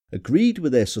 agreed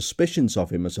with their suspicions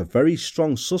of him as a very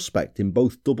strong suspect in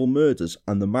both double murders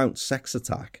and the Mount sex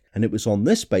attack, and it was on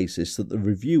this basis that the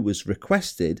review was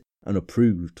requested and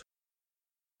approved.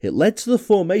 It led to the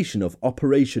formation of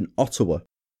Operation Ottawa,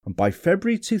 and by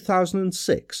February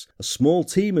 2006, a small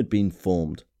team had been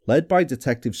formed, led by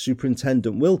Detective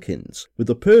Superintendent Wilkins, with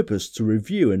the purpose to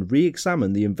review and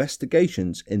re-examine the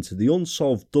investigations into the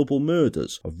unsolved double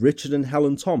murders of Richard and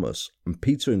Helen Thomas and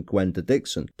Peter and Gwenda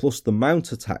Dixon, plus the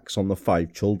Mount attacks on the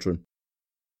 5 children.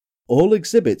 All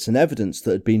exhibits and evidence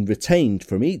that had been retained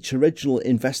from each original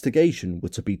investigation were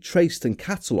to be traced and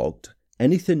catalogued.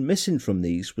 Anything missing from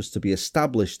these was to be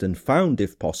established and found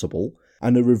if possible,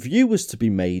 and a review was to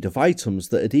be made of items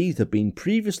that had either been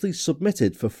previously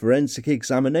submitted for forensic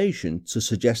examination to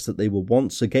suggest that they were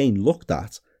once again looked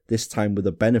at, this time with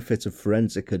the benefit of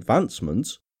forensic advancement,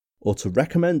 or to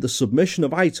recommend the submission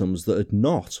of items that had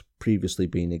not previously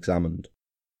been examined.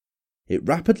 It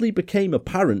rapidly became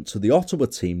apparent to the Ottawa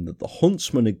team that the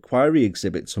Huntsman inquiry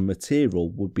exhibits and material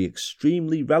would be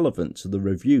extremely relevant to the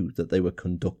review that they were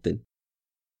conducting.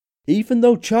 Even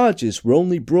though charges were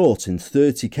only brought in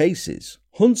 30 cases,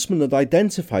 Huntsman had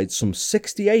identified some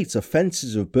 68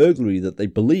 offences of burglary that they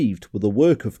believed were the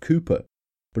work of Cooper,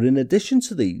 but in addition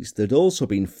to these there had also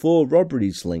been 4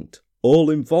 robberies linked,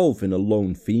 all involving a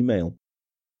lone female.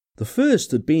 The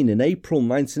first had been in April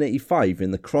 1985 in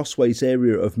the Crossways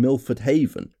area of Milford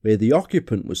Haven, where the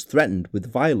occupant was threatened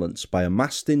with violence by a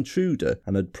masked intruder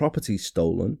and had property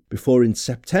stolen, before in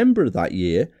September of that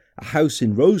year a house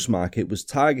in Rosemarket was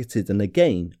targeted and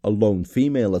again a lone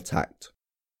female attacked.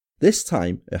 This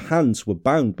time her hands were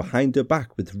bound behind her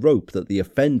back with rope that the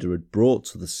offender had brought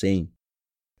to the scene.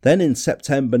 Then in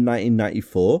September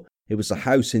 1994 it was a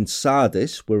house in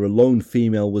Sardis where a lone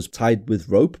female was tied with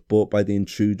rope brought by the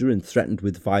intruder and threatened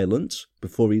with violence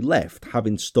before he left,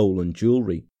 having stolen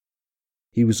jewellery.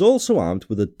 He was also armed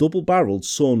with a double-barrelled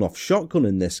sawn-off shotgun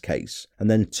in this case, and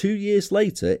then 2 years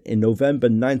later, in November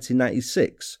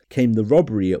 1996, came the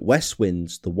robbery at West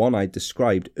Winds, the one I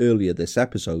described earlier this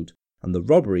episode, and the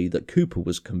robbery that Cooper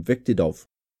was convicted of.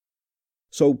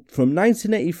 So, from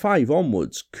 1985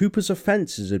 onwards, Cooper's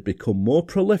offences had become more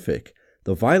prolific,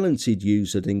 the violence he'd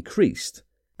used had increased,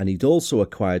 and he'd also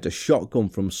acquired a shotgun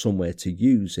from somewhere to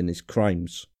use in his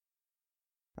crimes.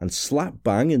 And slap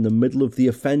bang in the middle of the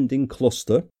offending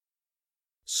cluster,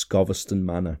 Scoveston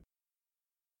Manor.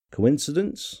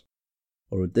 Coincidence?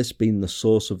 Or had this been the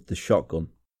source of the shotgun?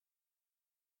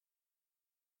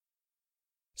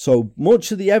 So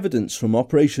much of the evidence from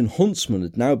Operation Huntsman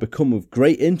had now become of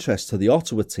great interest to the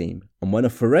Ottawa team, and when a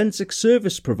forensic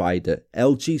service provider,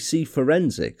 LGC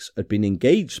Forensics, had been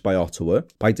engaged by Ottawa,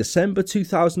 by December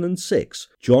 2006,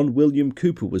 John William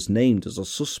Cooper was named as a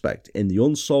suspect in the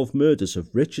unsolved murders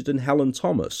of Richard and Helen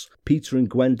Thomas, Peter and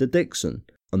Gwenda Dixon,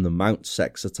 and the Mount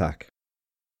sex attack.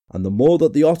 And the more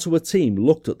that the Ottawa team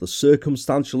looked at the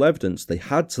circumstantial evidence they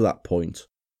had to that point,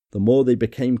 the more they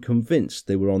became convinced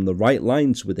they were on the right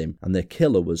lines with him and their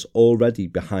killer was already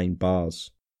behind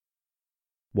bars.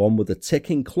 One with a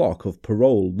ticking clock of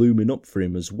parole looming up for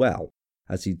him as well,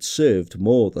 as he'd served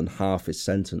more than half his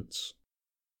sentence.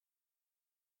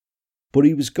 But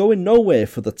he was going nowhere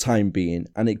for the time being,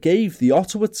 and it gave the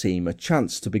Ottawa team a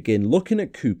chance to begin looking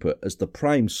at Cooper as the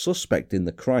prime suspect in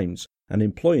the crimes and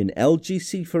employing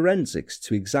LGC Forensics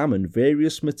to examine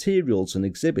various materials and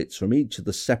exhibits from each of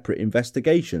the separate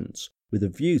investigations, with a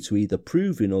view to either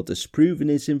proving or disproving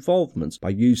his involvement by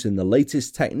using the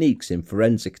latest techniques in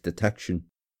forensic detection.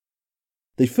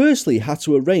 They firstly had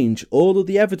to arrange all of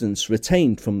the evidence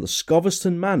retained from the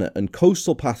Scoveston Manor and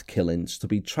Coastal Path killings to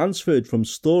be transferred from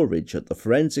storage at the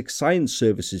Forensic Science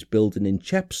Services building in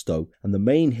Chepstow and the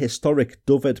main historic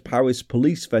Dyfed-Powys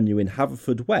police venue in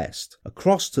Haverfordwest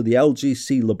across to the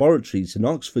LGC laboratories in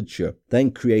Oxfordshire,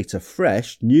 then create a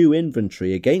fresh, new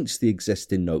inventory against the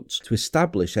existing notes to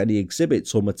establish any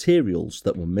exhibits or materials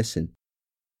that were missing.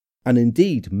 And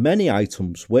indeed, many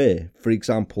items were. For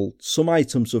example, some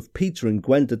items of Peter and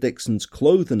Gwenda Dixon's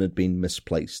clothing had been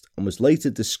misplaced and was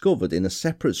later discovered in a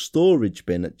separate storage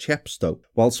bin at Chepstow,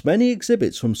 whilst many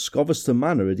exhibits from Scoveston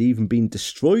Manor had even been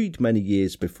destroyed many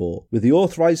years before, with the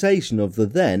authorisation of the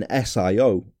then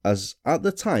SIO, as at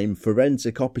the time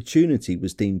forensic opportunity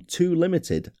was deemed too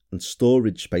limited and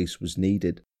storage space was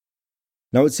needed.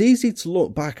 Now it's easy to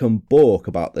look back and balk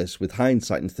about this with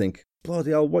hindsight and think,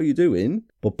 bloody hell, what are you doing?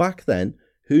 But back then,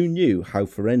 who knew how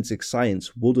forensic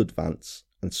science would advance,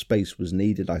 and space was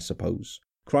needed, I suppose.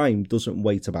 Crime doesn't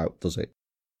wait about, does it?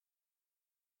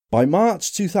 By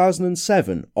March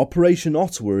 2007, Operation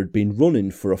Ottawa had been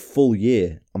running for a full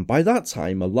year, and by that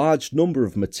time a large number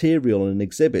of material and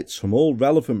exhibits from all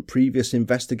relevant previous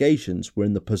investigations were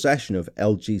in the possession of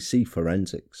LGC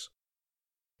Forensics.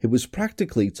 It was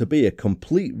practically to be a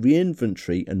complete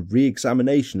re-inventory and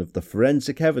re-examination of the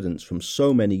forensic evidence from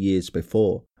so many years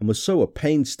before, and was so a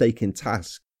painstaking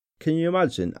task, Can you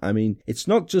imagine? I mean, it's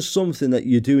not just something that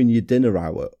you do in your dinner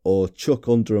hour or chuck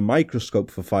under a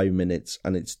microscope for 5 minutes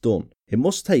and it's done. It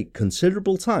must take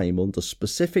considerable time under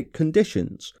specific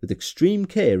conditions with extreme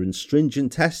care and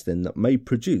stringent testing that may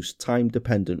produce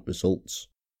time-dependent results.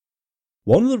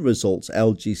 One of the results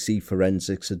LGC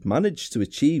Forensics had managed to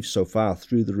achieve so far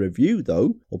through the review,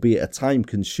 though, albeit a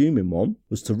time-consuming one,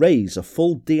 was to raise a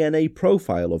full DNA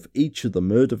profile of each of the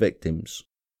murder victims.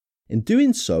 In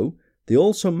doing so, they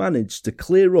also managed to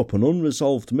clear up an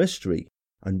unresolved mystery,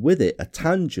 and with it a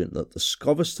tangent that the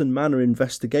Scoverston Manor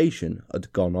investigation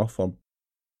had gone off on.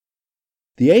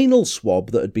 The anal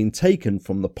swab that had been taken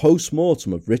from the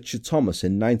post-mortem of Richard Thomas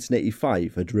in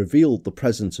 1985 had revealed the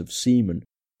presence of semen,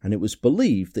 and it was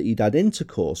believed that he'd had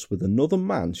intercourse with another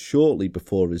man shortly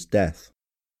before his death.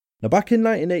 Now, back in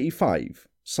 1985,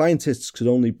 scientists could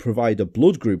only provide a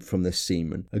blood group from this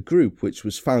semen, a group which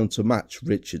was found to match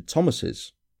Richard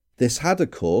Thomas's. This had, of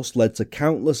course, led to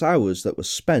countless hours that were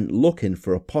spent looking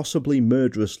for a possibly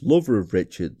murderous lover of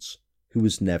Richard's, who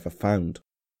was never found.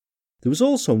 There was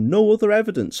also no other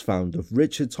evidence found of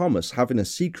Richard Thomas having a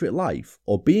secret life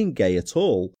or being gay at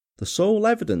all. The sole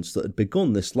evidence that had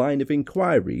begun this line of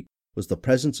inquiry was the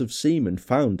presence of semen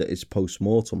found at his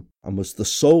post-mortem, and was the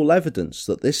sole evidence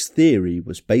that this theory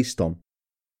was based on.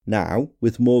 Now,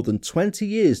 with more than 20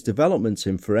 years' development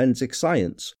in forensic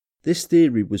science, this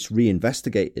theory was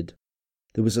re-investigated.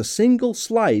 There was a single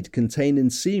slide containing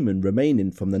semen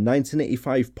remaining from the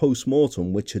 1985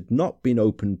 post-mortem which had not been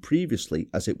opened previously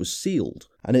as it was sealed,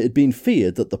 and it had been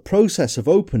feared that the process of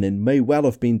opening may well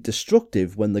have been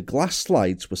destructive when the glass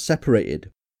slides were separated.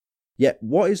 Yet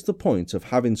what is the point of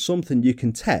having something you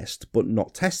can test but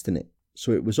not testing it?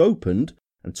 So it was opened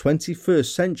and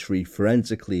 21st century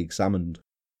forensically examined.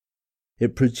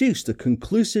 It produced a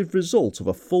conclusive result of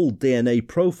a full DNA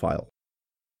profile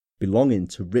belonging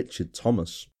to Richard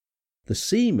Thomas. The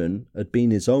semen had been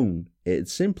his own. It had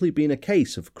simply been a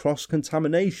case of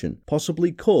cross-contamination,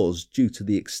 possibly caused due to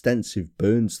the extensive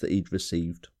burns that he'd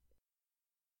received.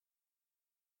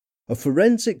 A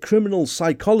forensic criminal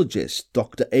psychologist,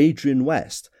 Dr. Adrian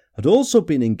West, had also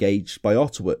been engaged by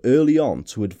Ottawa early on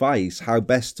to advise how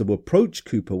best to approach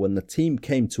Cooper when the team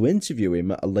came to interview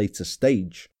him at a later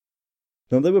stage.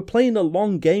 Now, they were playing a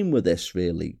long game with this,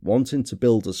 really, wanting to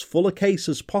build as full a case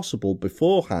as possible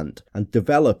beforehand and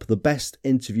develop the best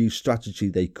interview strategy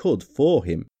they could for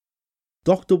him.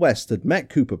 Dr. West had met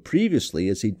Cooper previously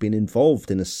as he'd been involved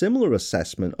in a similar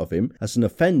assessment of him as an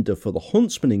offender for the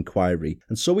Huntsman inquiry,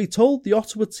 and so he told the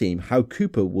Ottawa team how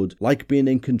Cooper would like being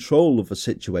in control of a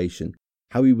situation,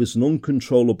 how he was an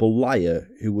uncontrollable liar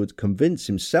who would convince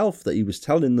himself that he was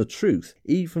telling the truth,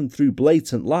 even through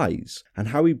blatant lies, and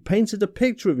how he painted a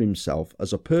picture of himself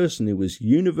as a person who was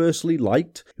universally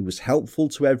liked, who was helpful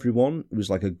to everyone, who was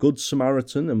like a good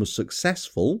Samaritan and was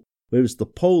successful, whereas the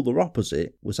polar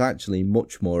opposite was actually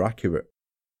much more accurate.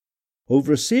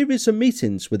 Over a series of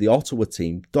meetings with the Ottawa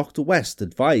team, Dr. West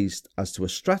advised as to a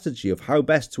strategy of how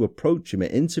best to approach him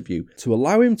at interview to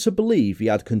allow him to believe he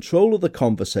had control of the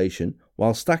conversation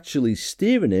whilst actually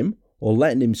steering him or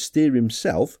letting him steer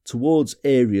himself towards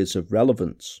areas of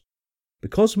relevance.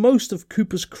 Because most of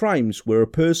Cooper's crimes where a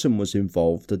person was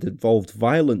involved had involved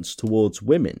violence towards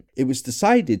women, it was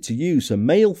decided to use a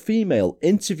male-female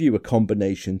interviewer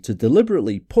combination to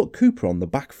deliberately put Cooper on the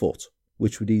back foot,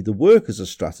 which would either work as a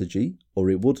strategy or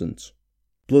it wouldn't.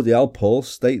 Bloody hell, Paul,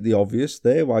 state the obvious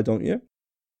there, why don't you?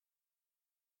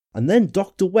 And then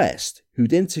Dr. West,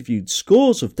 who'd interviewed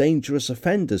scores of dangerous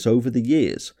offenders over the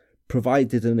years,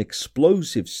 provided an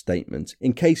explosive statement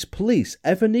in case police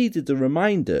ever needed a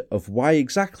reminder of why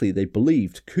exactly they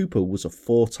believed Cooper was a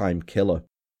 4-time killer.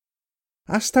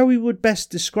 Asked how he would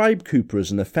best describe Cooper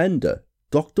as an offender,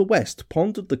 Dr. West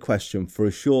pondered the question for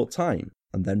a short time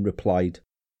and then replied,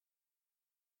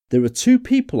 "There are 2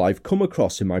 people I've come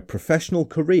across in my professional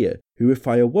career who, if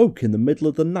I awoke in the middle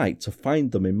of the night to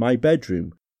find them in my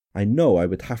bedroom, I know I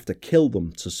would have to kill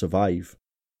them to survive.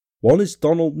 One is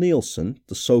Donald Nielsen,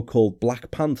 the so-called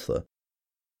Black Panther,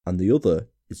 and the other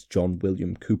is John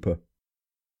William Cooper."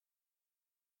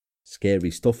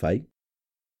 Scary stuff, eh?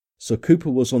 So Cooper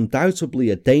was undoubtedly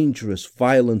a dangerous,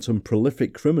 violent and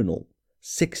prolific criminal.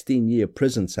 16-year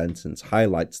prison sentence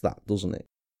highlights that, doesn't it?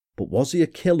 But was he a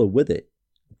killer with it?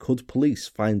 Could police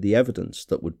find the evidence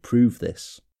that would prove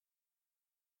this?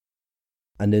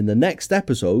 And in the next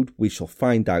episode we shall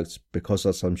find out, because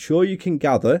as I'm sure you can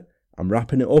gather, I'm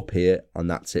wrapping it up here and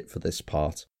that's it for this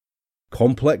part.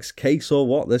 Complex case or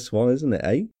what this one, isn't it,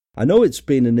 eh? I know it's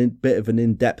been a bit of an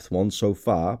in-depth one so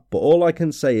far, but all I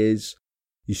can say is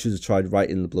you should have tried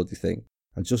writing the bloody thing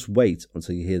and just wait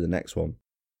until you hear the next one.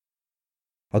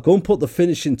 I'll go and put the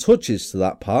finishing touches to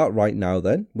that part right now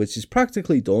then, which is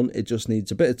practically done. It just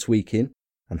needs a bit of tweaking,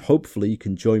 and hopefully you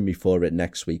can join me for it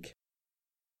next week.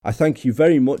 I thank you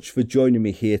very much for joining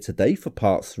me here today for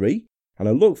part 3, and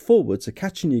I look forward to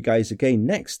catching you guys again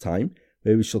next time,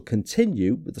 where we shall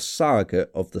continue with the saga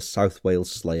of the South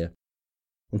Wales Slayer.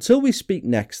 Until we speak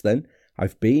next then,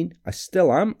 I've been, I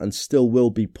still am, and still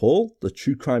will be Paul, the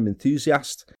true crime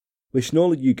enthusiast, wishing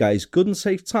all of you guys good and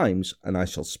safe times, and I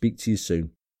shall speak to you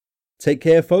soon. Take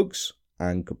care, folks,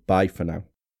 and goodbye for now.